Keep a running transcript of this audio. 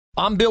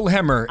I'm Bill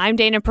Hemmer. I'm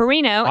Dana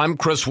Perino. I'm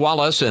Chris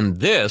Wallace, and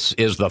this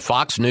is the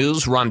Fox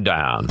News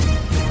Rundown.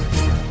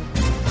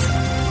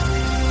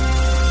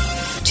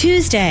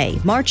 Tuesday,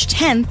 March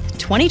 10th,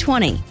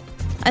 2020.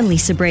 I'm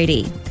Lisa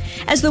Brady.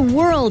 As the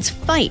world's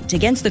fight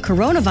against the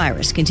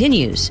coronavirus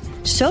continues,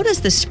 so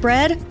does the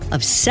spread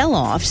of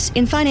sell-offs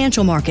in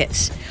financial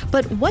markets.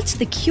 But what's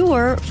the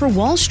cure for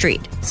Wall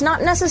Street? It's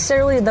not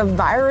necessarily the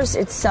virus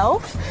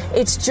itself,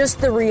 it's just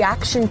the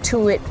reaction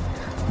to it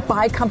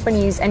by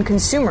companies and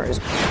consumers.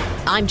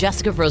 I'm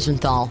Jessica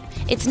Rosenthal.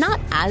 It's not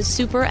as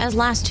super as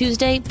last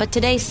Tuesday, but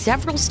today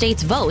several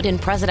states vote in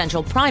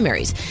presidential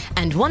primaries,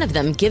 and one of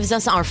them gives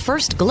us our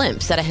first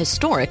glimpse at a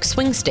historic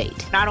swing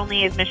state. Not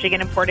only is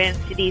Michigan important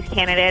to these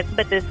candidates,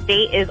 but the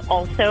state is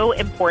also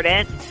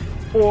important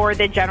for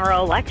the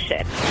general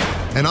election.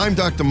 And I'm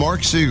Dr.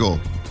 Mark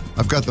Siegel.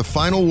 I've got the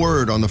final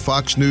word on the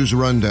Fox News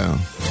Rundown.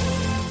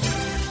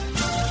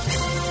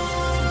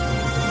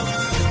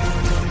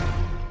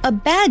 A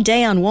bad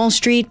day on Wall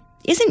Street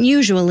isn't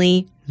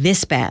usually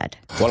this bad.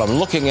 What I'm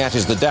looking at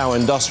is the Dow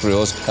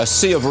Industrials, a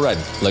sea of red,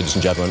 ladies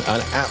and gentlemen,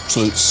 an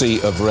absolute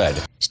sea of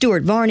red.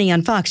 Stuart Varney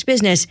on Fox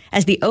Business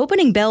as the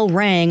opening bell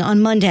rang on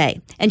Monday.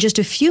 And just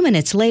a few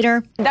minutes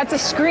later... That's a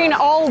screen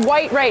all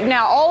white right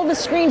now. All the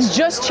screens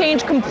just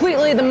changed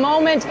completely the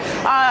moment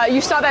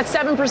you saw that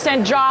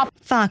 7% drop.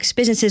 Fox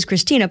Business's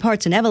Christina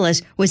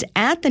Partsenevelos was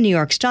at the New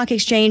York Stock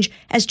Exchange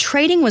as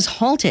trading was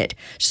halted,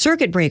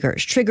 circuit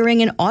breakers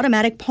triggering an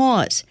automatic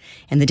pause,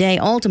 and the day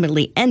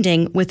ultimately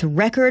ending with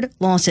record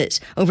losses,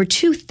 over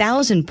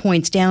 2,000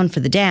 points down for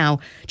the Dow,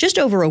 just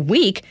over a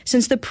week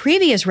since the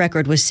previous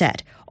record was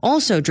set,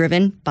 also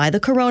driven by the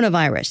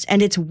coronavirus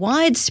and its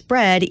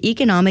widespread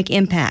economic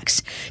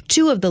impacts.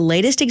 Two of the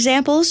latest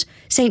examples,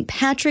 St.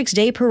 Patrick's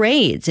Day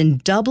parades in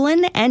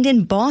Dublin and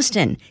in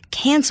Boston,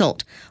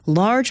 canceled.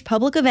 Large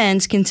public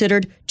events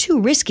considered too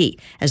risky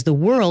as the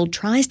world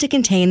tries to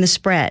contain the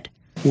spread.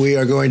 We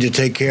are going to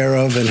take care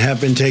of and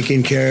have been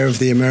taking care of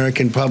the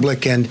American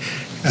public and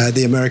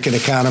the American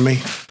economy.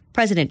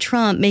 President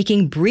Trump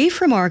making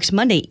brief remarks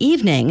Monday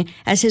evening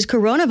as his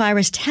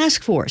coronavirus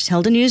task force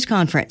held a news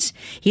conference.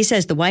 He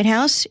says the White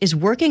House is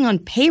working on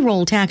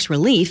payroll tax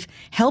relief,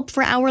 help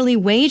for hourly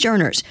wage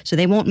earners so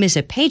they won't miss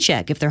a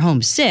paycheck if they're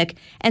home sick,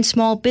 and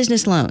small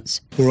business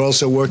loans. We're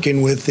also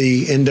working with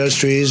the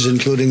industries,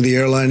 including the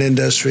airline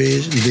industry,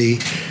 the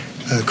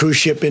cruise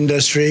ship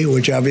industry,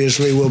 which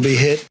obviously will be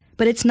hit.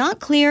 But it's not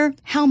clear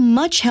how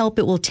much help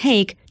it will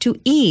take to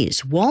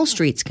ease Wall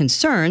Street's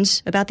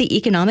concerns about the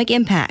economic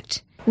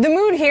impact. The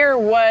mood here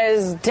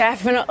was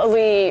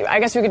definitely, I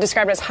guess we could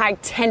describe it as high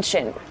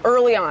tension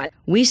early on.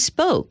 We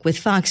spoke with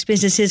Fox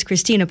Business's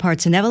Christina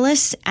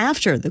Partsenevelos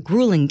after the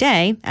grueling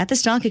day at the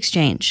stock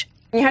exchange.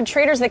 You had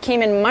traders that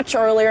came in much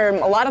earlier.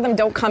 A lot of them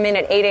don't come in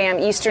at 8 a.m.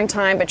 Eastern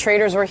time, but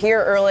traders were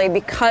here early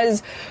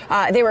because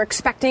they were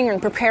expecting and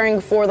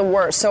preparing for the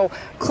worst. So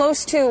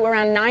close to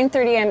around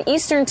 9:30 a.m.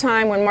 Eastern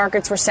time when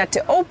markets were set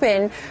to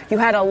open, you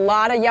had a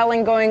lot of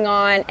yelling going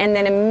on, and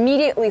then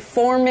immediately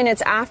 4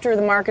 minutes after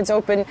the markets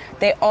opened,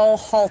 they all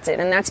halted.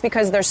 And that's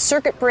because there's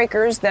circuit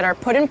breakers that are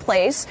put in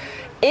place.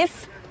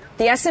 If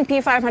the S&P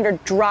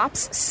 500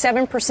 drops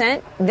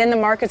 7%, then the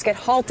markets get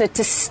halted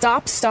to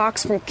stop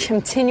stocks from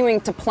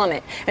continuing to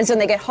plummet. And so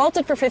they get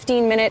halted for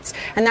 15 minutes,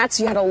 and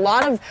you had a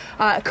lot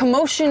of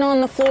commotion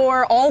on the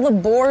floor. All the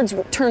boards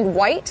turned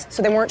white,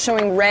 so they weren't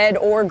showing red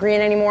or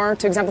green anymore.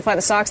 To exemplify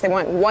the stocks, they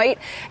went white,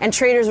 and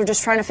traders were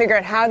just trying to figure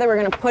out how they were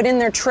going to put in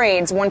their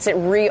trades once it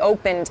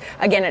reopened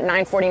again at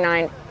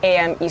 9:49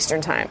 a.m.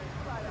 Eastern time.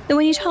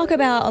 When you talk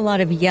about a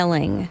lot of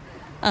yelling,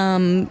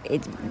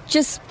 it's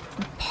just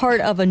part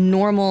of a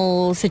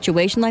normal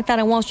situation like that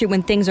on Wall Street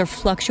when things are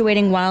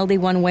fluctuating wildly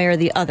one way or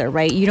the other,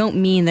 right? You don't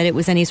mean that it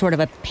was any sort of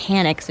a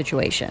panic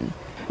situation.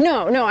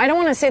 No, I don't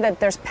want to say that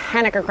there's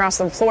panic across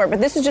the floor,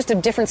 but this is just a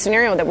different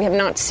scenario that we have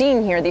not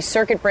seen here, these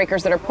circuit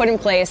breakers that are put in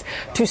place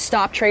to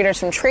stop traders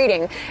from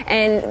trading.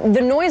 And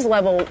the noise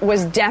level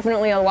was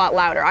definitely a lot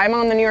louder. I'm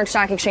on the New York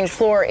Stock Exchange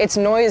floor. It's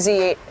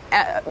noisy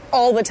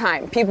all the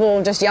time.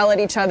 People just yell at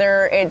each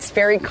other. It's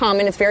very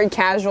common. It's very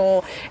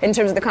casual in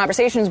terms of the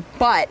conversations.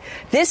 But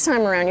this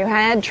time around, you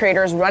had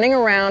traders running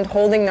around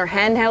holding their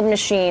handheld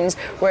machines,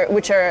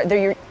 which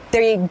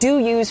they do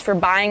use for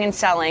buying and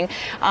selling.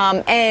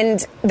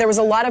 And there was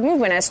a lot of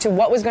movement as to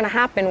what was going to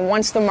happen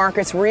once the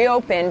markets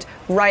reopened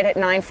right at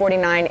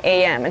 9:49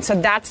 a.m. And so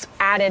that's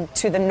added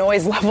to the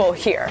noise level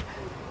here.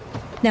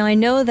 Now, I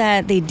know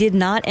that they did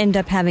not end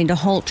up having to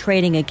halt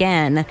trading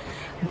again,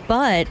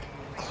 but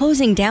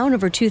closing down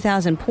over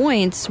 2,000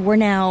 points, we're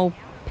now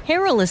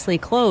perilously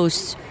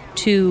close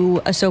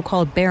to a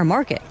so-called bear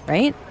market,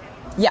 right?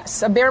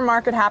 Yes, a bear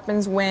market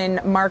happens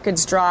when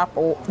markets drop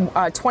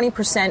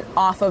 20%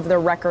 off of their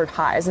record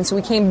highs. And so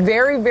we came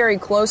very, very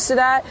close to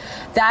that.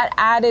 That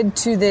added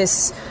to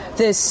this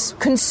this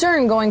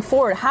concern going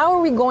forward. How are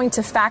we going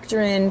to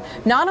factor in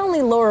not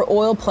only lower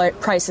oil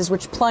prices,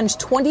 which plunged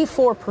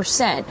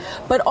 24%,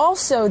 but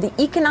also the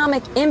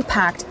economic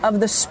impact of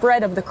the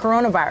spread of the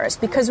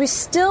coronavirus? Because we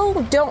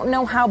still don't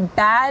know how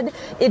bad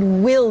it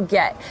will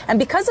get. And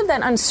because of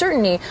that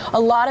uncertainty, a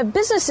lot of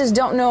businesses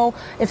don't know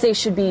if they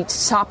should be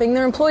stopping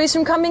their employees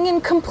from coming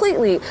in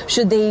completely.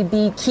 Should they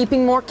be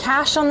keeping more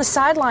cash on the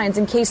sidelines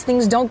in case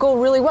things don't go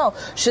really well?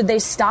 Should they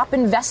stop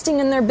investing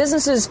in their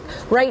businesses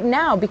right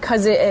now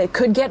because it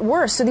could get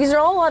worse? So these are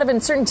all a lot of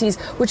uncertainties,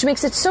 which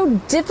makes it so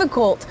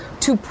difficult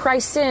to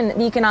price in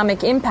the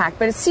economic impact.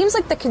 But it seems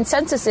like the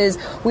consensus is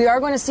we are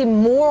going to see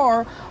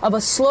more of a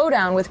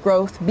slowdown with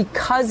growth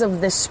because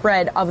of this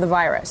spread of the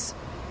virus.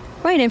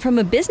 Right, and from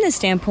a business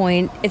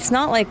standpoint, it's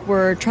not like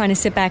we're trying to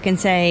sit back and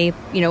say,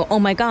 oh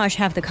my gosh,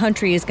 half the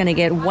country is going to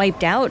get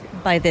wiped out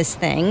by this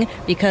thing,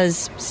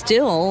 because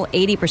still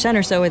 80%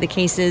 or so of the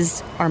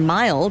cases are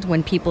mild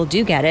when people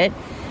do get it.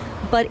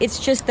 But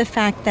it's just the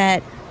fact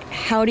that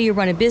how do you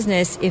run a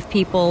business if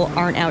people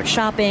aren't out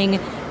shopping,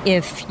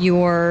 if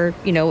your,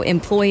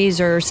 employees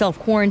are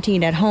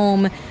self-quarantined at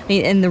home,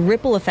 and the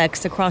ripple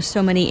effects across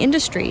so many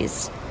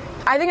industries?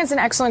 I think it's an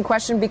excellent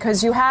question,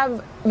 because you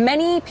have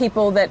many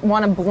people that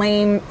want to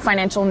blame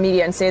financial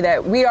media and say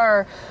that we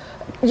are,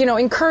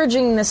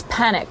 encouraging this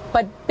panic.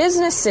 But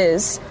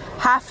businesses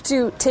have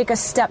to take a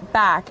step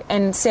back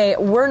and say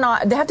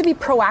they have to be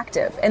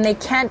proactive, and they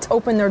can't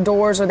open their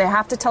doors, or they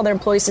have to tell their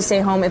employees to stay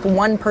home if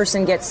one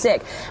person gets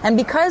sick. And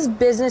because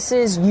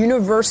businesses,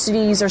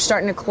 universities are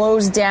starting to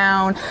close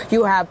down,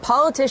 you have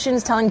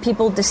politicians telling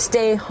people to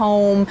stay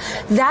home,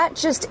 that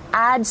just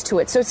adds to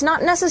it. So it's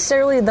not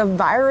necessarily the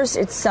virus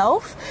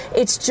itself,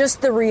 it's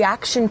just the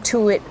reaction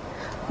to it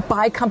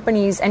by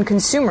companies and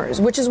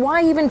consumers, which is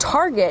why even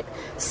Target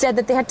said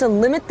that they had to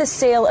limit the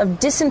sale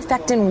of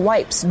disinfectant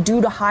wipes due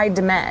to high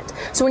demand.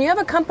 So when you have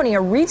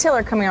a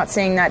retailer coming out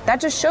saying that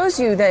just shows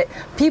you that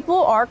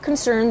people are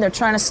concerned. They're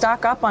trying to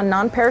stock up on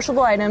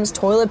non-perishable items,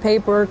 toilet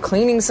paper,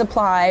 cleaning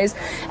supplies,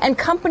 and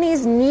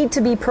companies need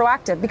to be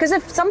proactive, because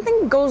if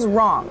something goes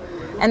wrong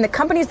and the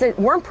companies that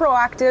weren't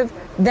proactive,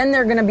 then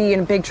they're going to be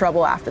in big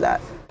trouble after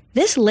that.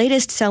 This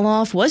latest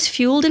sell-off was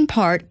fueled in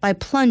part by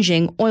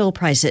plunging oil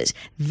prices,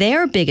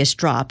 their biggest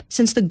drop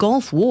since the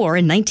Gulf War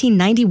in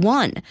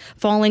 1991,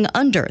 falling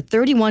under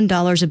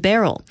 $31 a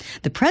barrel.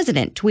 The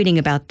president tweeting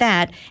about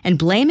that and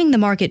blaming the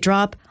market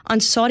drop on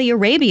Saudi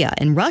Arabia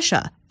and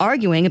Russia,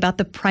 arguing about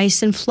the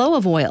price and flow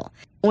of oil.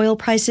 Oil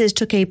prices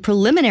took a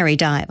preliminary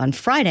dive on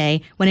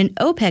Friday when an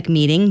OPEC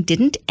meeting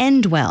didn't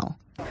end well.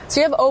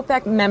 So you have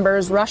OPEC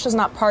members. Russia's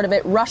not part of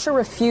it. Russia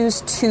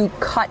refused to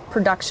cut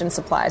production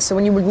supplies. So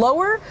when you would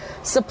lower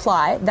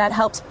supply, that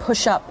helps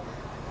push up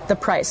the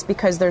price,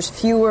 because there's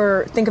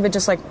fewer, think of it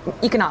just like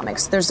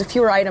economics. There's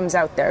fewer items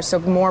out there, so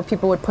more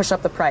people would push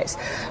up the price.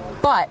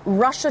 But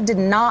Russia did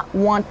not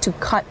want to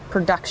cut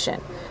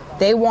production.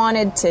 They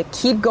wanted to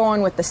keep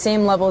going with the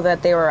same level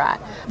that they were at.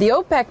 The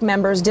OPEC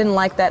members didn't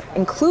like that,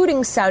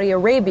 including Saudi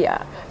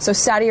Arabia. So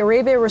Saudi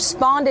Arabia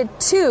responded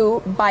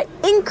by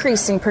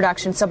increasing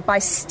production, so by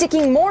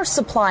sticking more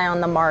supply on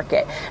the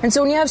market. And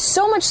so when you have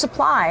so much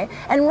supply,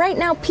 and right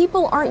now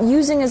people aren't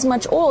using as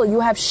much oil,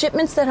 you have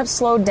shipments that have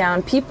slowed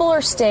down, people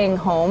are staying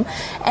home,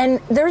 and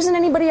there isn't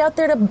anybody out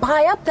there to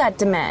buy up that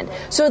demand.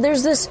 So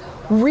there's this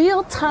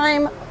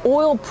real-time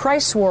oil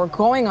price war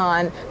going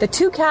on. The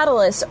two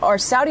catalysts are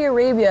Saudi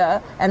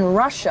Arabia and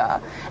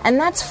Russia, and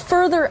that's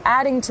further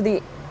adding to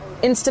the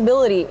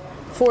instability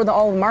for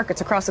all the markets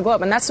across the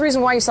globe. And that's the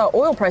reason why you saw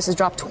oil prices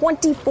drop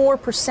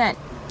 24%.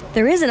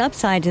 There is an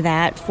upside to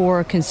that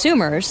for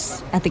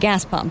consumers at the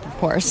gas pump, of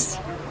course.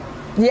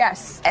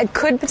 Yes, it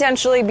could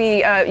potentially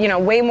be,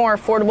 way more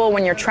affordable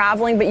when you're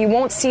traveling, but you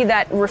won't see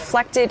that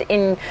reflected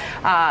in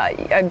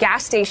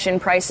gas station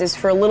prices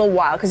for a little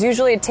while, because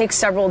usually it takes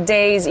several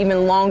days,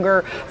 even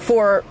longer,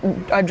 for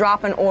a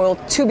drop in oil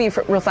to be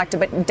reflected.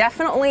 But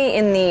definitely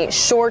in the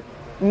short,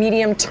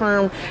 medium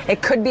term,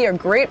 it could be a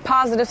great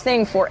positive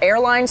thing for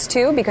airlines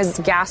too, because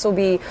gas will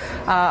be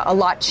a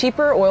lot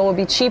cheaper, oil will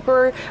be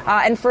cheaper,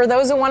 and for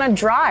those that want to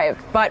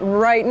drive. But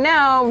right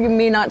now, you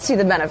may not see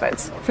the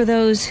benefits. For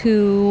those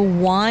who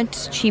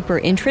want cheaper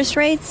interest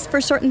rates for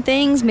certain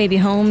things, maybe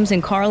homes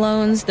and car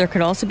loans, there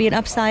could also be an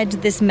upside to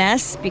this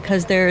mess,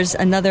 because there's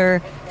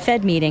another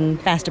Fed meeting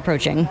fast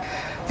approaching.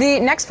 The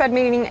next Fed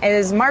meeting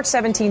is March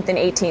 17th and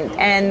 18th,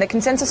 and the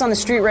consensus on the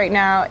street right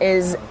now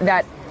is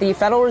that the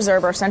Federal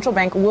Reserve, our central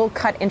bank, will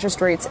cut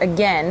interest rates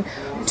again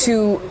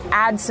to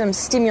add some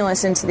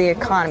stimulus into the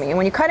economy. And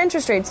when you cut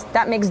interest rates,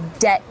 that makes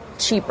debt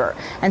cheaper.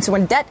 And so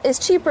when debt is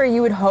cheaper,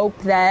 you would hope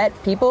that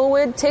people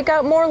would take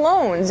out more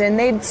loans and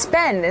they'd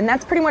spend. And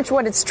that's pretty much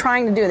what it's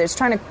trying to do. It's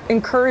trying to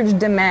encourage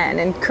demand,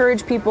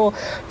 encourage people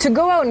to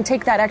go out and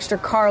take that extra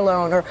car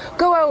loan or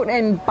go out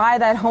and buy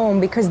that home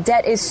because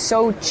debt is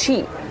so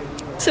cheap.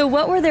 So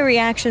what were the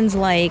reactions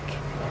like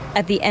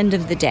at the end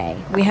of the day?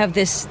 We have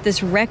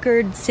this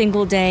record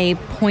single day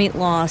point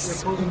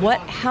loss.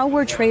 How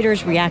were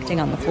traders reacting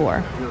on the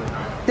floor?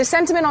 The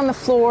sentiment on the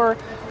floor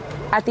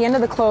at the end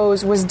of the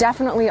close was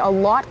definitely a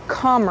lot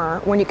calmer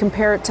when you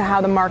compare it to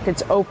how the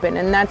markets open.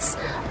 And that's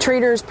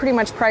traders pretty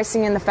much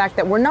pricing in the fact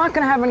that we're not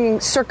going to have any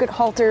circuit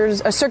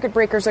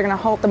breakers are going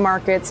to halt the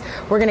markets.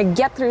 We're going to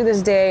get through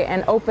this day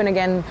and open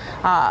again,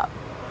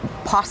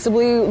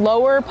 possibly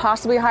lower,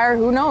 possibly higher.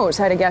 Who knows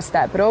how to guess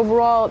that? But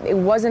overall, it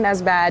wasn't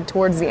as bad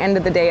towards the end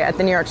of the day at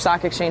the New York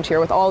Stock Exchange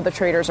here with all the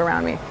traders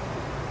around me.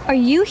 Are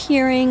you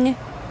hearing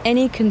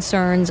any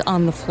concerns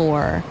on the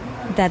floor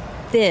that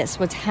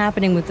what's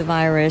happening with the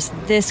virus,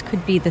 this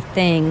could be the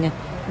thing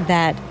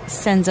that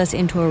sends us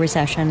into a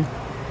recession?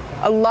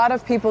 A lot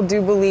of people do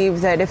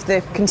believe that if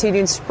the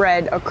continued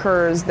spread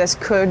occurs, this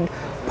could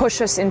push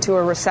us into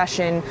a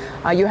recession.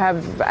 You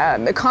have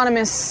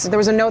economists, there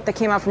was a note that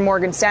came out from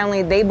Morgan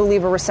Stanley, they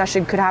believe a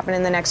recession could happen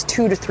in the next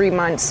 2 to 3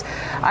 months.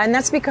 And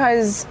that's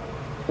because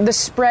the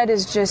spread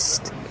is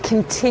just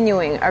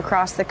continuing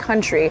across the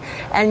country,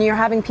 and you're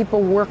having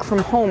people work from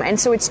home. And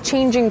so it's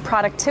changing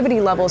productivity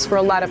levels for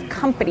a lot of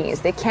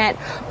companies. They can't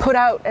put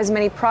out as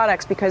many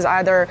products because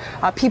either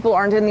people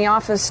aren't in the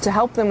office to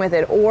help them with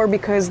it, or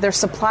because their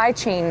supply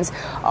chains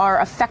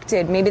are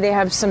affected. Maybe they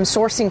have some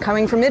sourcing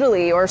coming from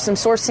Italy or some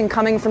sourcing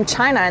coming from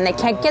China, and they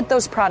can't get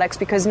those products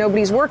because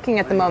nobody's working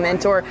at the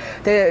moment, or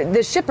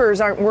the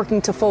shippers aren't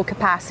working to full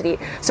capacity.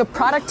 So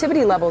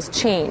productivity levels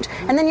change.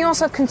 And then you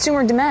also have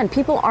consumer demand.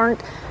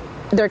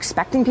 They're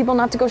expecting people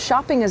not to go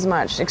shopping as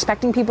much,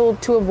 expecting people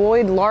to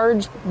avoid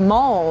large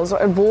malls,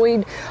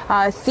 avoid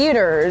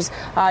theaters,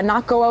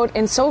 not go out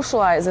and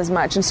socialize as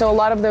much. And so a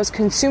lot of those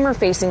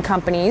consumer-facing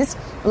companies,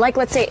 like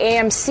let's say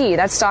AMC,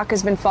 that stock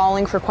has been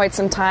falling for quite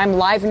some time.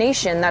 Live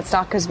Nation, that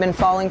stock has been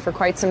falling for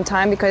quite some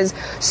time because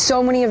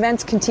so many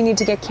events continue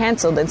to get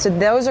canceled. And so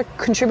those are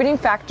contributing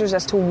factors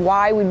as to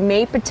why we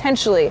may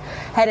potentially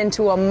head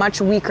into a much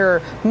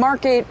weaker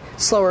market,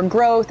 slower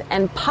growth,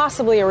 and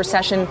possibly a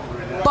recession.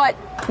 But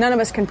none of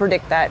us can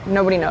predict that.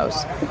 Nobody knows.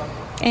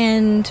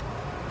 And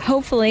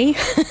hopefully,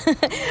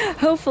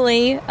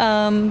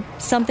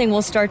 something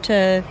will start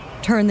to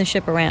turn the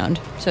ship around,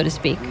 so to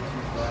speak,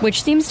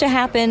 which seems to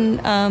happen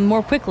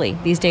more quickly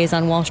these days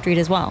on Wall Street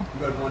as well.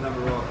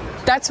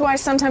 That's why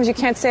sometimes you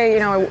can't say,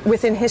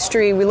 within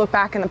history, we look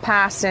back in the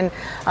past and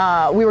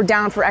we were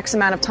down for X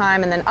amount of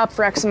time and then up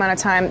for X amount of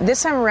time.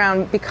 This time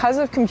around, because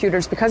of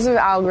computers, because of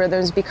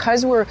algorithms,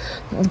 because we're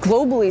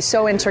globally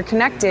so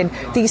interconnected,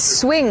 these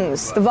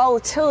swings, the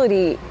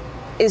volatility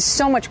is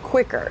so much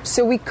quicker.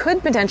 So we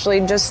could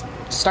potentially just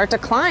start to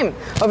climb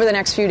over the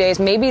next few days.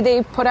 Maybe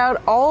they put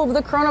out all of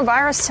the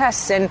coronavirus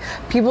tests and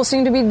people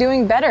seem to be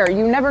doing better.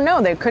 You never know.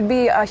 There could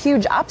be a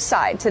huge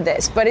upside to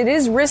this, but it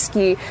is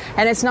risky,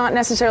 and it's not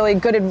necessarily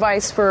good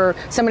advice for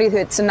somebody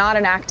that's not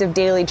an active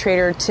daily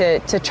trader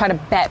to try to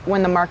bet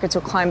when the markets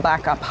will climb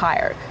back up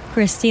higher.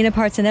 Christina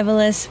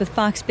Partsinevelos with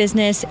Fox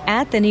Business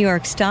at the New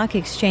York Stock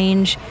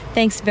Exchange.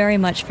 Thanks very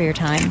much for your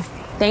time.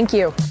 Thank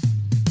you.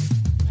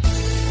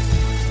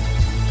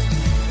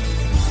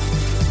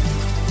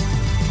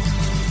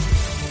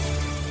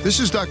 This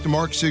is Dr.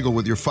 Mark Siegel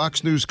with your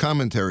Fox News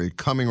commentary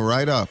coming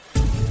right up.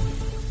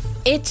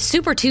 It's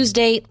Super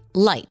Tuesday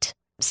light.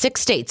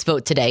 6 states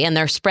vote today, and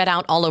they're spread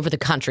out all over the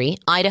country: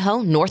 Idaho,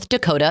 North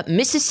Dakota,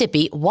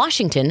 Mississippi,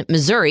 Washington,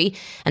 Missouri,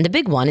 and the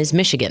big one is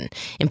Michigan.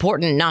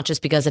 Important not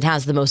just because it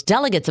has the most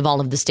delegates of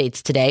all of the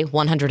states today,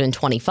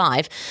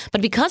 125,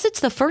 but because it's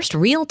the first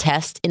real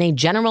test in a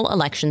general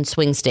election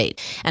swing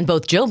state. And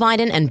both Joe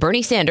Biden and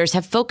Bernie Sanders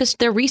have focused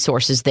their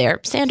resources there,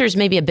 Sanders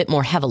maybe a bit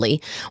more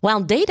heavily. While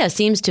data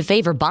seems to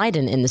favor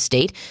Biden in the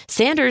state,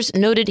 Sanders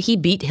noted he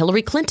beat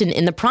Hillary Clinton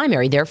in the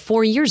primary there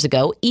 4 years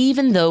ago,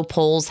 even though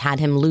polls had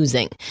him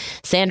losing.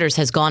 Sanders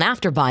has gone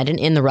after Biden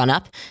in the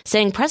run-up,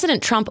 saying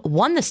President Trump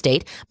won the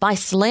state by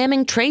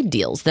slamming trade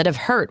deals that have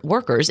hurt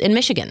workers in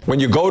Michigan.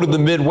 When you go to the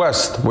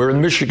Midwest, we're in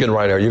Michigan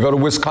right now, you go to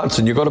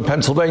Wisconsin, you go to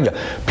Pennsylvania,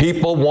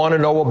 people want to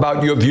know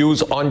about your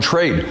views on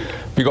trade,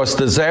 because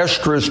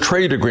disastrous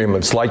trade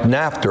agreements like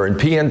NAFTA and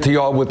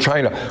PNTR with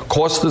China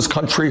cost this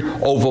country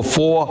over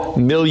 4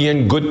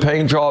 million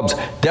good-paying jobs,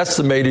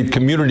 decimated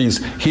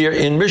communities here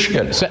in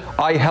Michigan.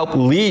 I helped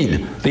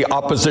lead the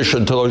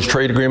opposition to those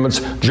trade agreements.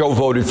 Joe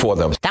voted for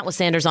them. That was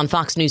Sanders on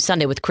Fox News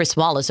Sunday with Chris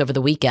Wallace over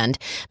the weekend.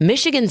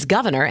 Michigan's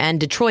governor and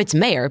Detroit's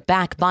mayor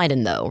back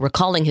Biden, though,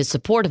 recalling his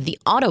support of the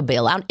auto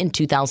bailout in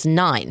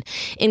 2009.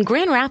 In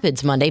Grand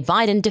Rapids Monday,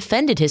 Biden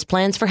defended his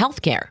plans for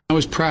health care. I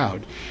was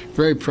proud,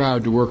 very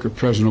proud to work with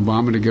President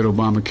Obama to get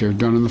Obamacare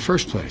done in the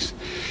first place.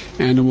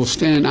 And I'm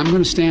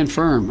going to stand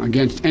firm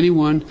against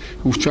anyone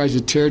who tries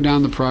to tear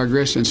down the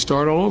progress and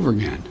start all over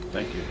again.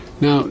 Thank you.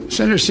 Now,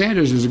 Senator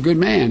Sanders is a good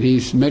man.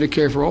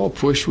 Medicare for All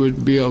push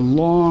would be a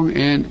long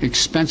and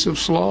expensive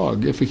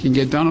slog if it can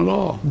get done at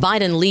all.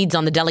 Biden leads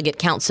on the delegate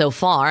count so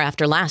far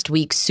after last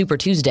week's Super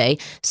Tuesday.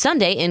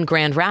 Sunday in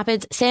Grand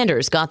Rapids,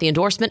 Sanders got the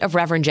endorsement of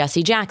Reverend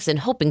Jesse Jackson,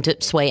 hoping to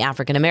sway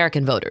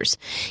African-American voters.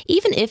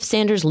 Even if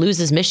Sanders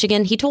loses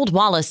Michigan, he told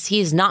Wallace he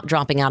is not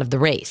dropping out of the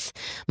race.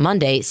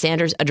 Monday,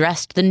 Sanders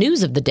addressed the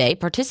news of the day,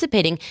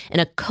 participating in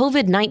a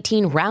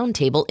COVID-19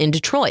 roundtable in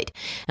Detroit.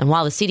 And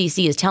while the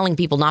CDC is telling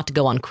people not to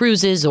go on cruises,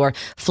 cruises or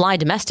fly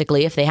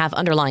domestically if they have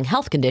underlying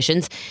health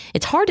conditions.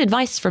 It's hard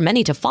advice for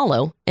many to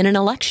follow in an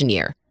election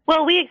year.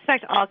 Well, we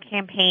expect all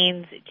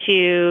campaigns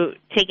to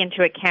take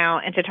into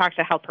account and to talk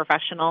to health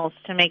professionals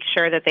to make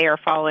sure that they are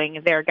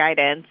following their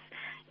guidance,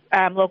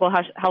 local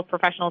health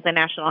professionals and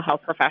national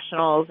health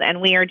professionals,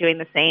 and we are doing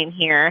the same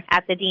here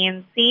at the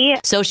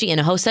DNC. Xochitl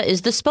Hinojosa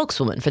is the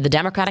spokeswoman for the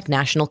Democratic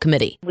National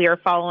Committee. We are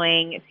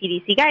following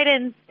CDC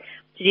guidance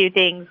to do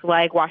things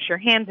like wash your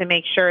hands and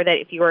make sure that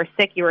if you are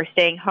sick, you are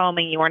staying home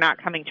and you are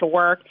not coming to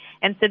work.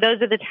 And so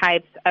those are the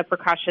types of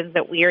precautions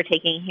that we are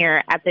taking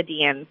here at the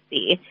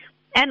DNC.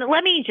 And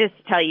let me just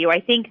tell you, I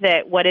think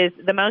that what is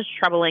the most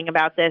troubling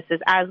about this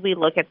is as we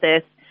look at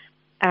this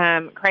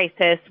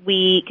crisis,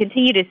 we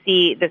continue to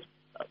see this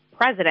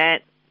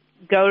president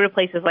go to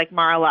places like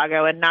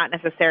Mar-a-Lago and not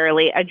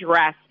necessarily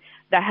address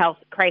the health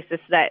crisis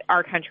that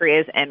our country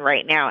is in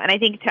right now. And I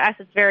think to us,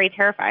 it's very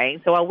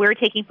terrifying. So while we're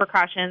taking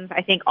precautions,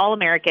 I think all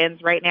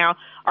Americans right now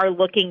are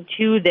looking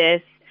to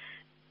this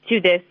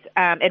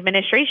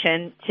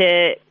administration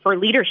for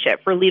leadership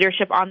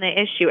on the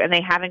issue, and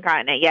they haven't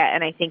gotten it yet.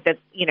 And I think that,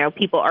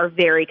 people are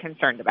very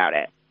concerned about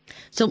it.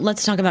 So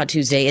let's talk about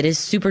Tuesday. It is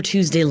Super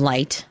Tuesday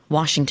light.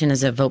 Washington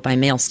is a vote by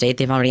mail state.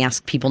 They've already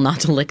asked people not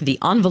to lick the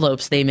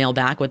envelopes they mail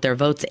back with their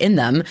votes in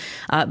them.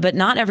 But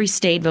not every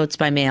state votes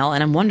by mail.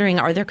 And I'm wondering,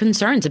 are there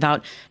concerns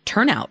about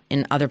turnout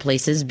in other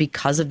places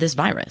because of this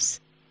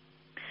virus?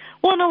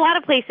 Well, in a lot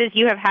of places,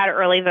 you have had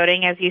early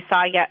voting, as you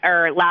saw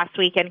last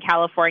week in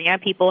California.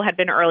 People had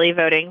been early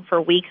voting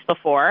for weeks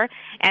before.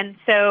 And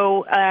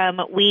so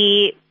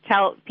we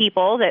tell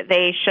people that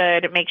they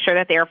should make sure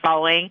that they are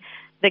following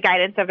the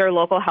guidance of their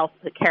local health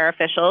care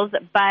officials.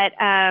 But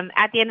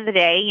at the end of the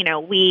day,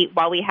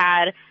 while we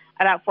had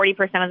about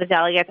 40% of the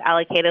delegates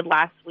allocated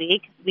last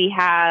week, we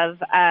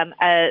have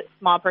a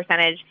small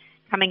percentage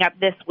coming up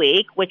this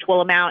week, which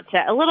will amount to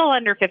a little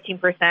under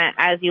 15%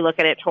 as you look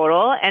at it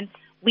total. And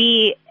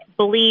we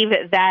believe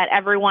that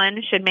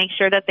everyone should make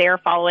sure that they are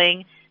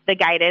following the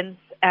guidance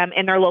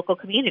in their local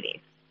communities.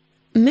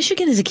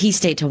 Michigan is a key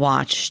state to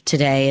watch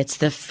today. It's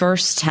the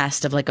first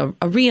test of a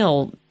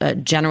real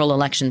general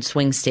election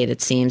swing state,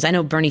 it seems. I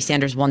know Bernie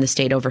Sanders won the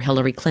state over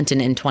Hillary Clinton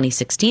in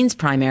 2016's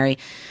primary,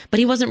 but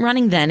he wasn't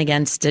running then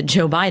against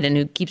Joe Biden,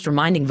 who keeps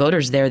reminding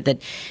voters there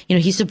that,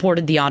 he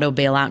supported the auto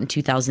bailout in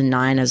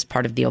 2009 as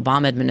part of the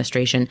Obama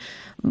administration.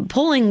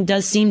 Polling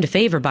does seem to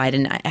favor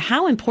Biden.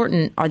 How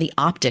important are the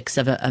optics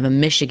of a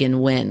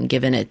Michigan win,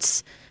 given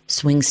its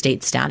swing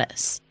state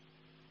status?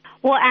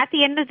 Well, at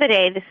the end of the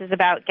day, this is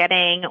about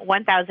getting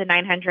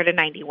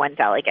 1,991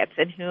 delegates,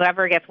 and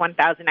whoever gets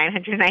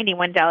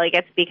 1,991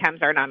 delegates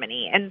becomes our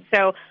nominee. And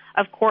so,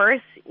 of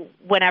course,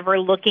 whenever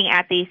looking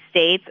at these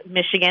states,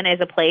 Michigan is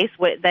a place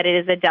that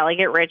is a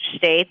delegate-rich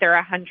state. There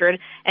are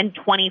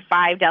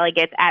 125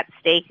 delegates at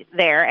stake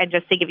there. And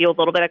just to give you a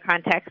little bit of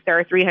context, there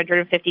are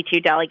 352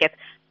 delegates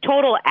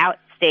total at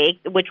stake,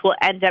 which will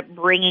end up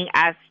bringing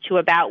us to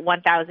about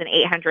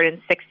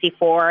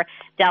 1,864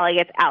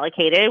 delegates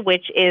allocated,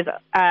 which is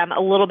a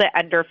little bit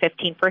under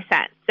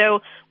 15%.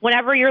 So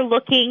whenever you're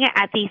looking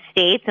at these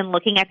states and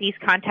looking at these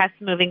contests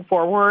moving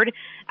forward,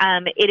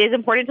 it is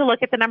important to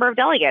look at the number of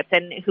delegates,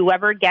 and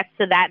whoever gets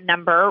to that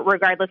number,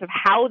 regardless of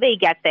how they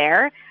get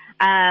there,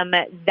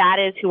 that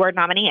is who our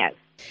nominee is.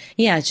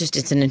 Yeah,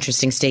 it's an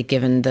interesting state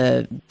given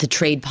the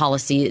trade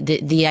policy,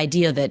 the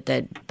idea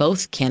that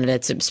both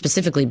candidates,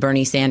 specifically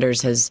Bernie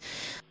Sanders, has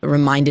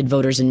reminded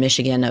voters in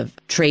Michigan of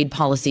trade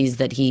policies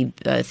that he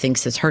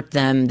thinks has hurt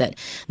them, that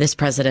this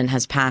president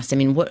has passed. I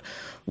mean,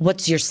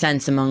 what's your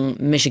sense among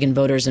Michigan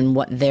voters and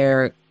what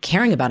they're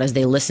caring about as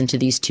they listen to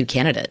these two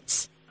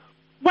candidates?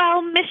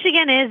 Well,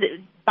 Michigan is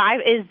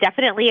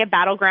definitely a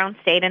battleground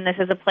state, and this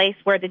is a place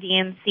where the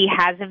DNC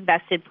has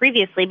invested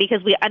previously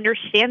because we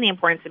understand the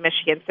importance of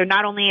Michigan. So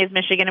not only is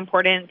Michigan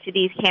important to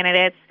these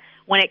candidates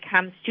when it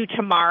comes to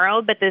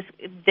tomorrow, but this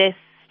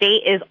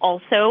state is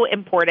also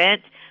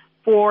important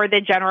for the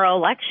general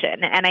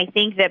election. And I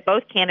think that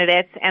both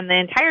candidates and the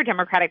entire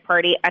Democratic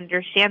Party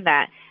understand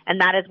that,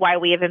 and that is why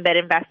we have been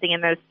investing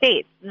in those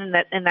states, in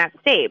that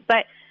state.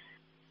 But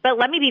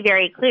let me be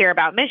very clear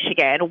about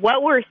Michigan.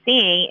 What we're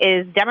seeing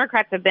is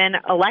Democrats have been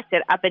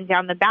elected up and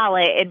down the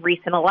ballot in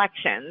recent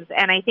elections.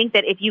 And I think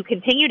that if you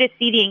continue to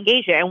see the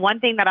engagement, and one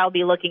thing that I'll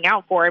be looking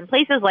out for in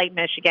places like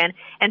Michigan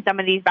and some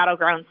of these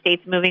battleground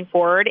states moving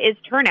forward is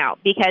turnout.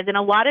 Because in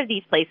a lot of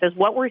these places,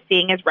 what we're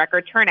seeing is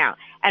record turnout.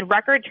 And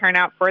record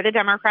turnout for the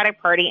Democratic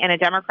Party in a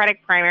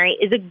Democratic primary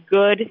is a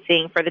good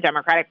thing for the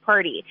Democratic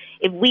Party.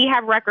 If we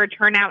have record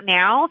turnout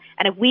now,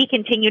 and if we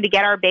continue to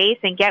get our base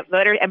and get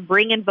voters and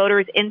bring in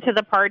voters into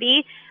the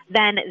party,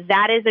 then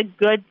that is a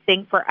good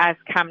thing for us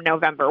come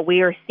November.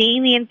 We are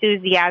seeing the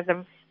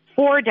enthusiasm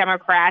for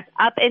Democrats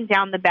up and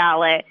down the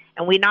ballot,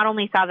 and we not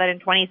only saw that in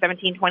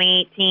 2017,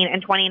 2018,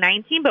 and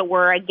 2019, but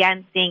we're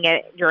again seeing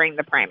it during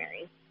the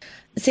primaries.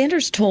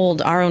 Sanders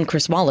told our own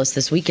Chris Wallace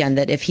this weekend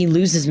that if he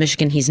loses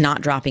Michigan, he's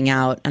not dropping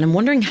out. And I'm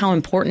wondering how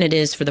important it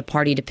is for the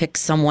party to pick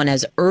someone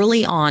as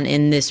early on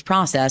in this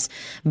process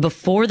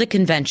before the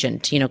convention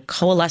to,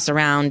 coalesce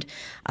around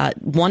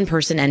one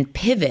person and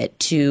pivot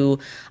to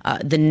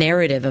the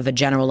narrative of a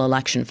general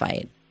election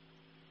fight.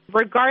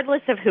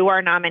 Regardless of who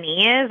our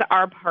nominee is,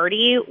 our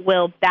party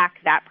will back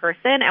that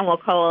person and will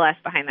coalesce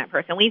behind that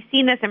person. We've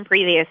seen this in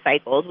previous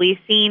cycles. We've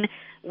seen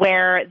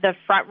where the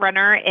front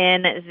runner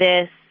in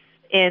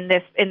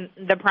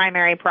the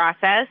primary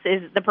process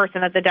is the person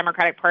that the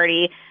Democratic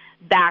Party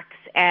backs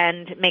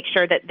and make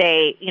sure that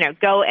they,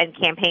 go and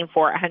campaign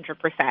for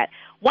 100%.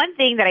 One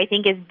thing that I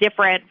think is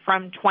different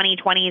from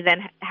 2020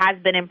 than has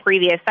been in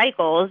previous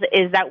cycles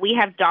is that we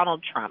have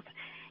Donald Trump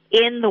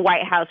in the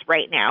White House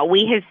right now.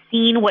 We have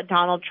seen what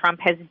Donald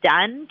Trump has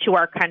done to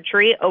our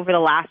country over the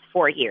last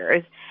 4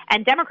 years.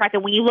 And Democrats,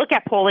 and when you look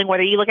at polling,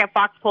 whether you look at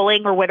Fox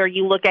polling or whether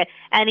you look at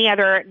any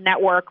other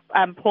network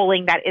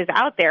polling that is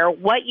out there,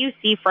 what you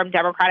see from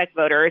Democratic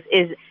voters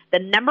is the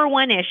number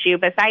one issue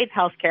besides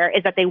healthcare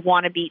is that they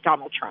want to beat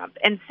Donald Trump.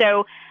 And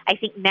so I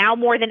think now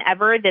more than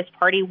ever, this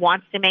party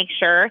wants to make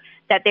sure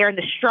that they're in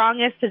the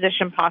strongest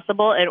position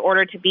possible in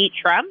order to beat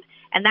Trump.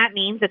 And that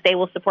means that they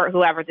will support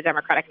whoever the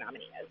Democratic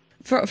nominee is.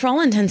 For all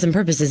intents and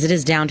purposes, it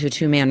is down to a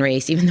two-man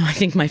race, even though I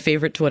think my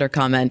favorite Twitter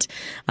comment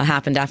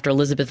happened after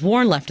Elizabeth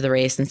Warren left the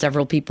race, and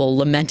several people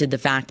lamented the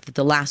fact that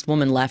the last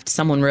woman left.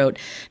 Someone wrote,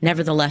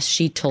 "Nevertheless,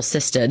 she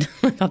tulsisted."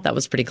 I thought that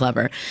was pretty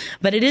clever.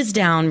 But it is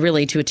down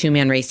really to a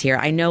two-man race here.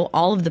 I know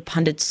all of the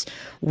pundits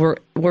were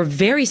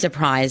very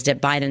surprised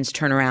at Biden's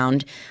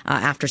turnaround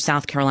after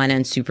South Carolina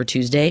and Super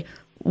Tuesday.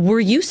 Were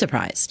you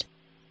surprised?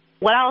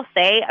 What I'll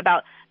say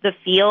about the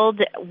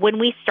field, when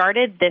we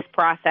started this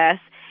process,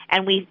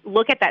 and we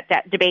look at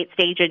that debate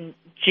stage in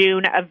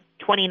June of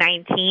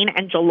 2019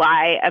 and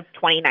July of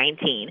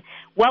 2019,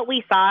 what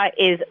we saw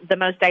is the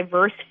most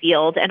diverse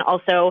field and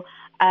also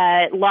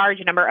a large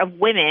number of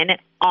women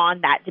on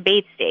that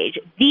debate stage.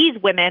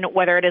 These women,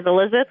 whether it is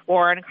Elizabeth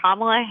Warren,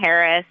 Kamala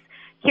Harris,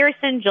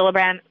 Kirsten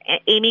Gillibrand,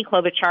 Amy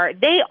Klobuchar,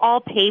 they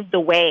all paved the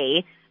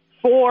way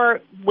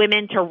for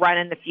women to run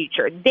in the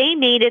future. They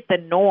made it the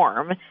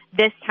norm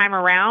this time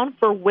around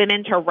for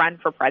women to run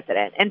for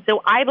president. And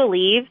so I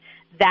believe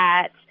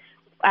that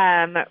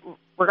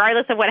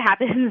regardless of what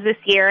happens this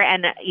year,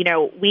 and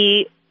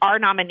our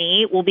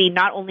nominee will be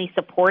not only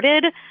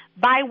supported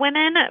by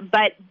women,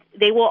 but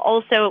they will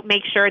also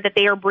make sure that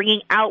they are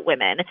bringing out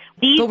women.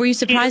 But were you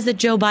surprised that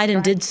Joe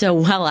Biden did so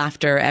well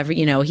after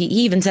he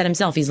even said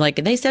himself, he's like,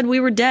 they said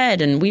we were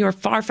dead and we were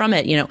far from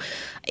it.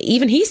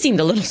 Even he seemed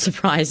a little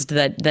surprised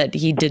that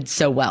he did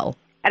so well.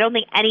 I don't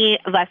think any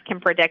of us can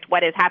predict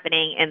what is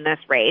happening in this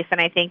race. And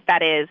I think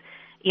that is,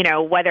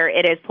 whether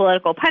it is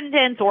political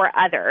pundits or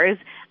others.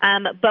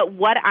 But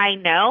what I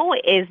know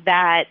is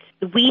that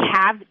we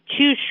have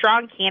two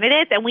strong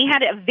candidates, and we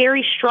had a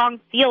very strong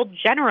field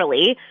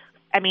generally.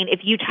 I mean, if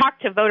you talk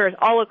to voters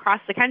all across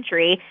the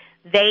country,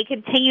 they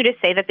continue to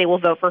say that they will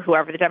vote for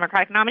whoever the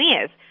Democratic nominee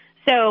is.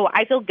 So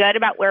I feel good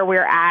about where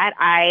we're at.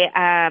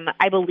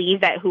 I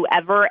believe that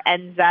whoever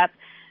ends up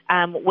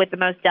with the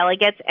most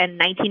delegates in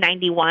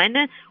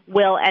 1991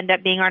 will end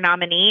up being our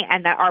nominee,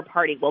 and that our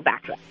party will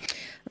back them.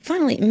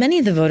 Finally, many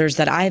of the voters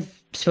that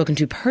I've spoken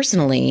to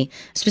personally,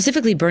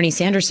 specifically Bernie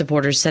Sanders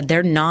supporters, said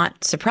they're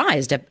not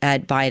surprised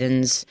at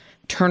Biden's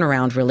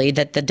turnaround, really,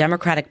 that the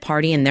Democratic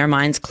Party in their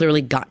minds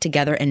clearly got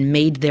together and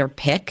made their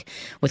pick,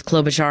 with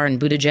Klobuchar and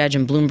Buttigieg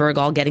and Bloomberg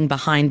all getting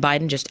behind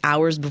Biden just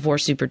hours before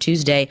Super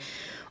Tuesday.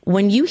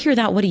 When you hear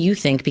that, what do you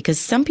think? Because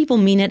some people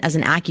mean it as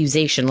an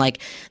accusation, like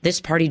this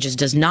party just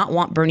does not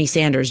want Bernie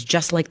Sanders,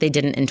 just like they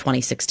didn't in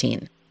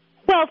 2016.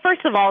 Well,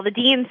 first of all, the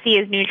DNC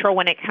is neutral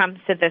when it comes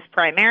to this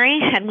primary,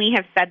 and we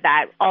have said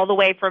that all the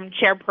way from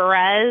Chair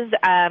Perez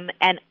and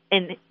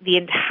the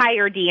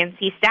entire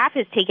DNC staff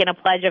has taken a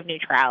pledge of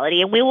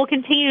neutrality, and we will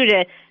continue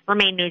to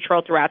remain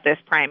neutral throughout this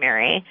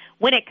primary.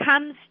 When it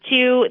comes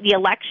to the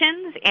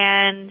elections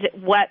and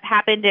what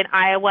happened in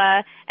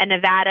Iowa and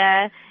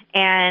Nevada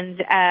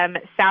and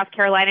South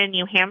Carolina and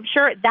New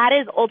Hampshire, that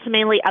is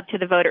ultimately up to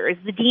the voters.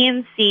 The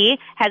DNC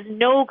has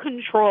no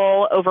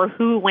control over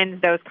who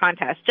wins those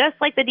contests, just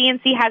like the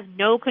DNC has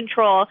no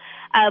control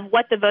of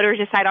what the voters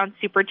decide on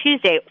Super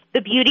Tuesday.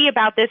 The beauty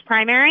about this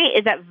primary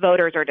is that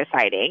voters are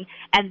deciding,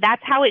 and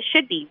that's how it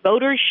should be.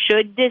 Voters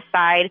should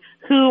decide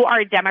who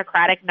our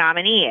Democratic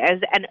nominee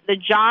is, and the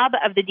job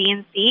of the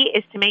DNC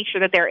is to make sure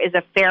that there is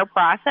a fair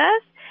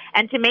process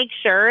and to make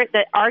sure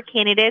that our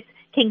candidates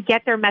can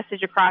get their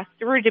message across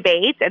through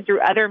debates and through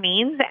other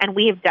means, and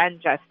we have done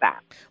just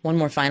that. One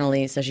more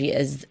finally,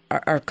 Saji,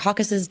 are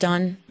caucuses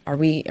done? Are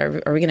we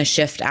going to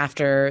shift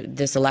after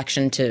this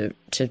election to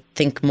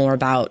think more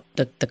about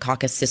the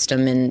caucus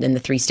system in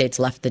the 3 states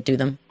left that do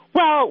them?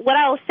 Well, what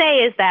I'll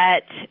say is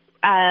that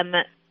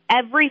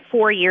every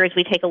 4 years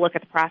we take a look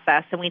at the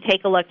process and we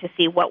take a look to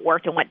see what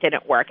worked and what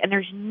didn't work, and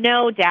there's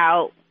no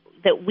doubt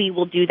that we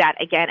will do that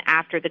again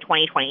after the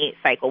 2028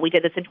 cycle. We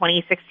did this in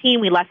 2016.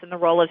 We lessened the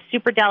role of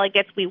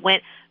superdelegates. We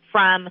went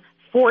from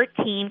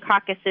 14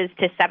 caucuses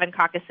to 7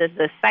 caucuses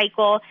this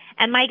cycle.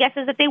 And my guess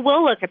is that they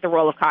will look at the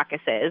role of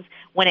caucuses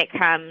when it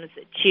comes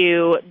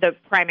to the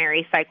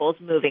primary cycles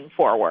moving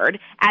forward,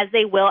 as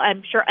they will,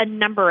 I'm sure, a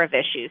number of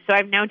issues. So I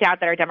have no doubt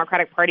that our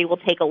Democratic Party will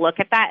take a look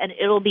at that, and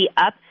it'll be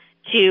up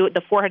to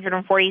the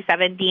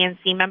 447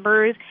 DNC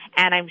members,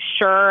 and I'm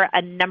sure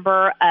a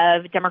number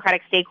of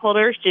Democratic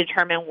stakeholders to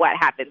determine what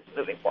happens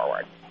moving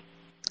forward.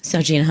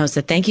 So, Gina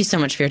Hosa, thank you so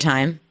much for your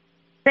time.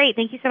 Great.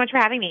 Thank you so much for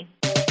having me.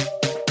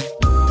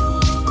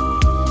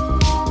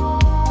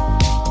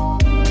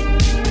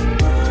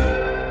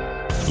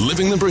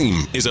 Living the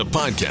Bream is a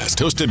podcast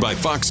hosted by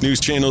Fox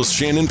News Channel's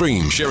Shannon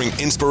Bream, sharing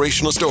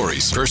inspirational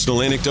stories,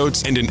 personal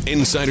anecdotes, and an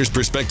insider's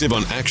perspective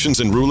on actions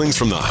and rulings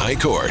from the High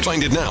Court.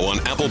 Find it now on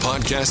Apple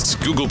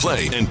Podcasts, Google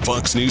Play, and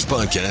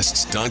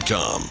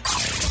FoxNewsPodcasts.com.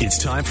 It's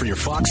time for your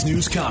Fox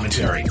News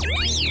commentary.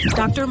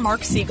 Dr.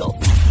 Mark Siegel.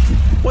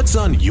 What's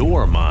on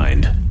your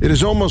mind? It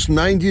is almost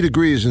 90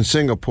 degrees in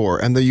Singapore,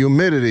 and the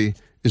humidity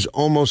is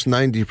almost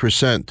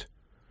 90%.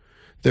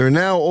 There are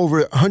now over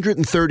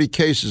 130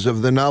 cases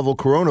of the novel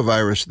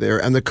coronavirus there,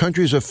 and the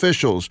country's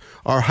officials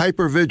are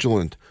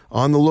hypervigilant,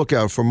 on the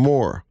lookout for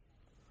more.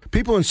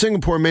 People in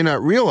Singapore may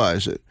not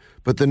realize it,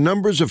 but the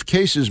numbers of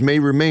cases may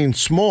remain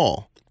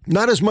small,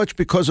 not as much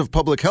because of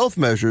public health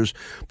measures,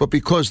 but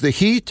because the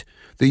heat,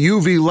 the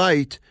UV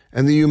light,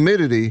 and the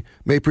humidity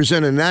may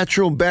present a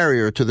natural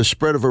barrier to the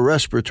spread of a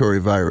respiratory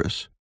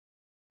virus.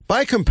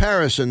 By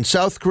comparison,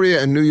 South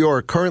Korea and New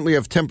York currently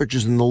have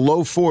temperatures in the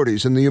low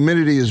 40s and the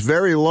humidity is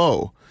very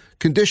low,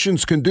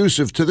 conditions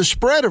conducive to the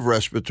spread of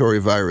respiratory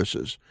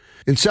viruses.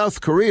 In South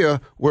Korea,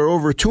 where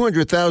over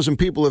 200,000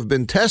 people have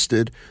been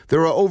tested,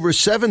 there are over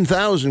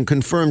 7,000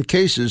 confirmed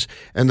cases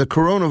and the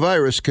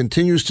coronavirus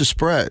continues to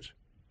spread.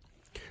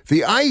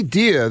 The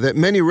idea that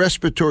many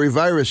respiratory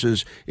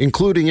viruses,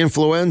 including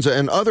influenza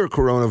and other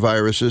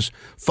coronaviruses,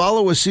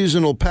 follow a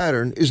seasonal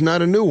pattern is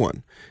not a new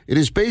one. It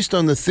is based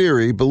on the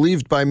theory,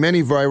 believed by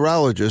many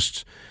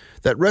virologists,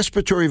 that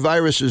respiratory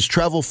viruses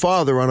travel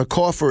farther on a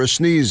cough or a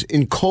sneeze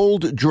in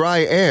cold,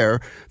 dry air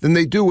than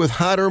they do with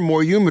hotter,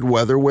 more humid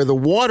weather, where the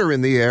water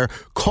in the air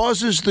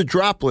causes the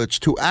droplets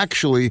to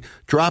actually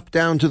drop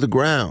down to the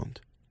ground.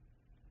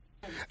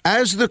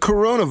 As the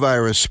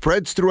coronavirus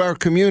spreads through our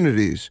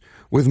communities,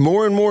 with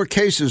more and more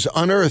cases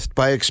unearthed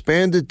by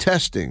expanded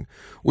testing,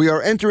 we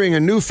are entering a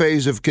new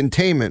phase of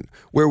containment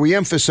where we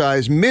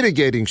emphasize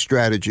mitigating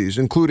strategies,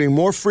 including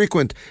more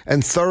frequent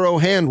and thorough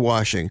hand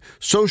washing,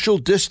 social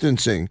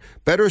distancing,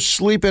 better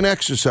sleep and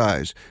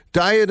exercise,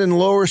 diet and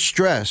lower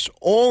stress,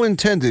 all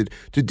intended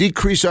to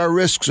decrease our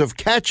risks of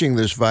catching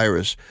this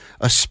virus,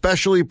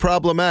 especially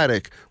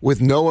problematic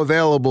with no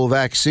available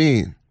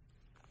vaccine.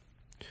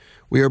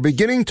 We are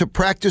beginning to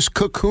practice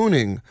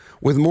cocooning,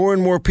 with more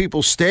and more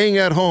people staying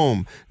at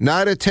home,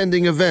 not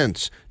attending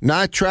events,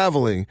 not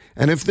traveling,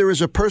 and if there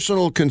is a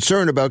personal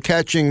concern about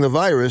catching the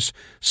virus,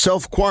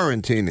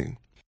 self-quarantining.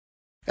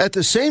 At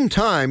the same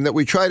time that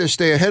we try to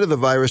stay ahead of the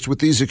virus with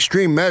these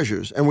extreme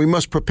measures, and we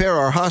must prepare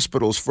our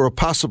hospitals for a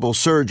possible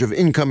surge of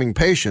incoming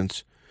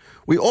patients,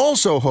 we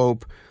also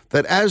hope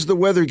that as the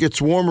weather gets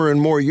warmer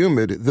and more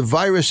humid, the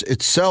virus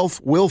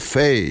itself will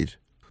fade.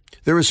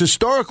 There is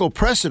historical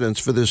precedence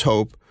for this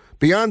hope,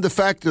 beyond the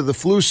fact of the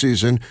flu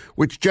season,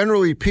 which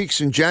generally peaks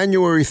in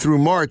January through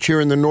March here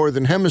in the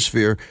Northern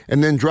Hemisphere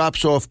and then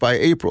drops off by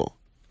April.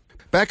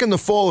 Back in the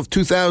fall of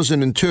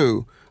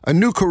 2002, a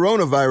new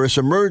coronavirus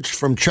emerged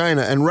from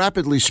China and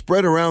rapidly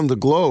spread around the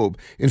globe,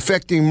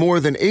 infecting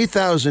more than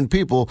 8,000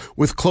 people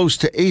with close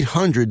to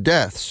 800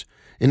 deaths.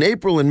 In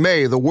April and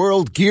May, the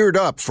world geared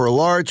up for a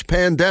large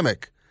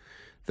pandemic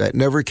that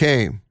never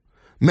came.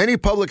 Many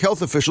public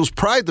health officials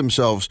pride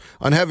themselves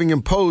on having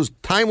imposed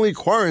timely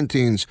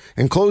quarantines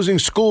and closing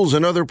schools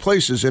and other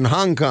places in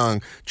Hong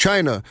Kong,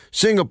 China,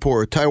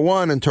 Singapore,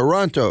 Taiwan, and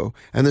Toronto,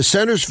 and the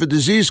Centers for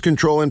Disease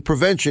Control and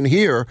Prevention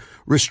here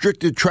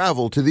restricted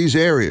travel to these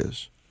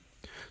areas.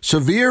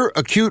 Severe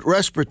acute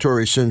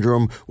respiratory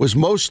syndrome was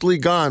mostly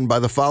gone by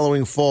the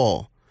following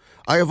fall.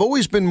 I have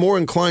always been more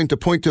inclined to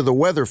point to the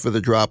weather for the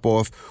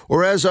drop-off,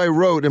 or as I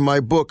wrote in my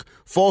book,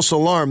 False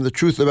Alarm, The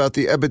Truth About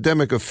the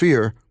Epidemic of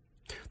Fear,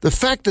 the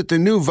fact that the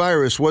new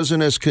virus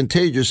wasn't as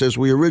contagious as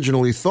we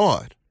originally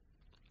thought.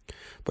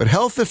 But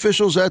health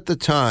officials at the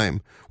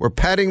time were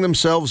patting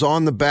themselves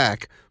on the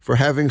back for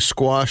having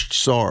squashed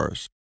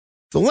SARS.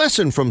 The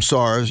lesson from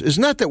SARS is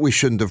not that we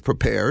shouldn't have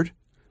prepared,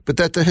 but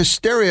that the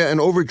hysteria and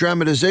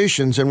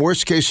overdramatizations and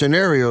worst-case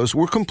scenarios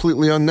were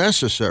completely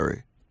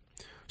unnecessary.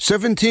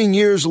 17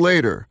 years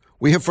later,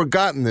 we have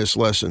forgotten this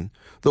lesson,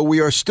 though we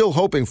are still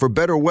hoping for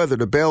better weather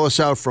to bail us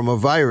out from a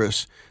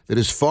virus that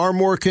is far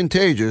more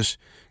contagious,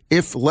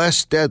 if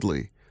less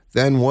deadly,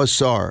 than was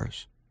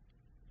SARS.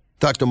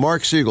 Dr.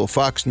 Mark Siegel,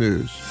 Fox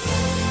News.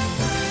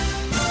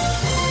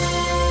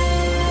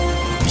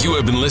 You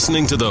have been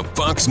listening to the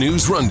Fox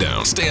News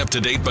Rundown. Stay up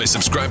to date by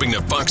subscribing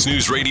to Fox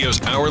News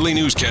Radio's hourly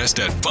newscast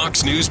at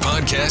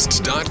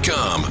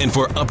foxnewspodcasts.com. And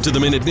for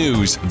up-to-the-minute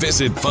news,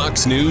 visit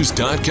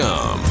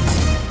foxnews.com.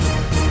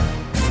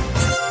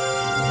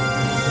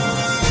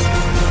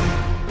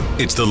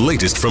 It's the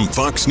latest from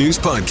Fox News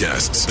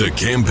Podcasts, The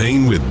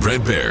Campaign with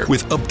Bret Baier,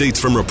 with updates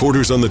from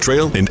reporters on the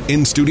trail and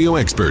in-studio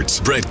experts.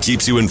 Bret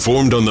keeps you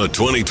informed on the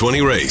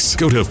 2020 race.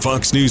 Go to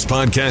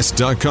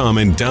foxnewspodcast.com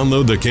and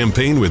download The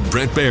Campaign with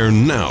Bret Baier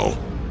now.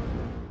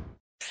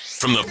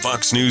 From the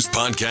Fox News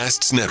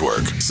Podcasts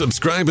Network,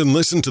 subscribe and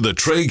listen to the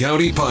Trey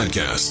Gowdy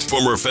Podcast.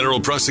 Former federal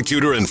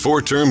prosecutor and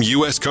 4-term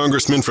U.S.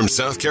 Congressman from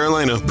South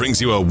Carolina brings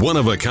you a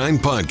one-of-a-kind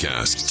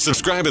podcast.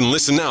 Subscribe and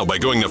listen now by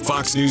going to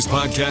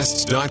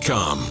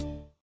foxnewspodcasts.com.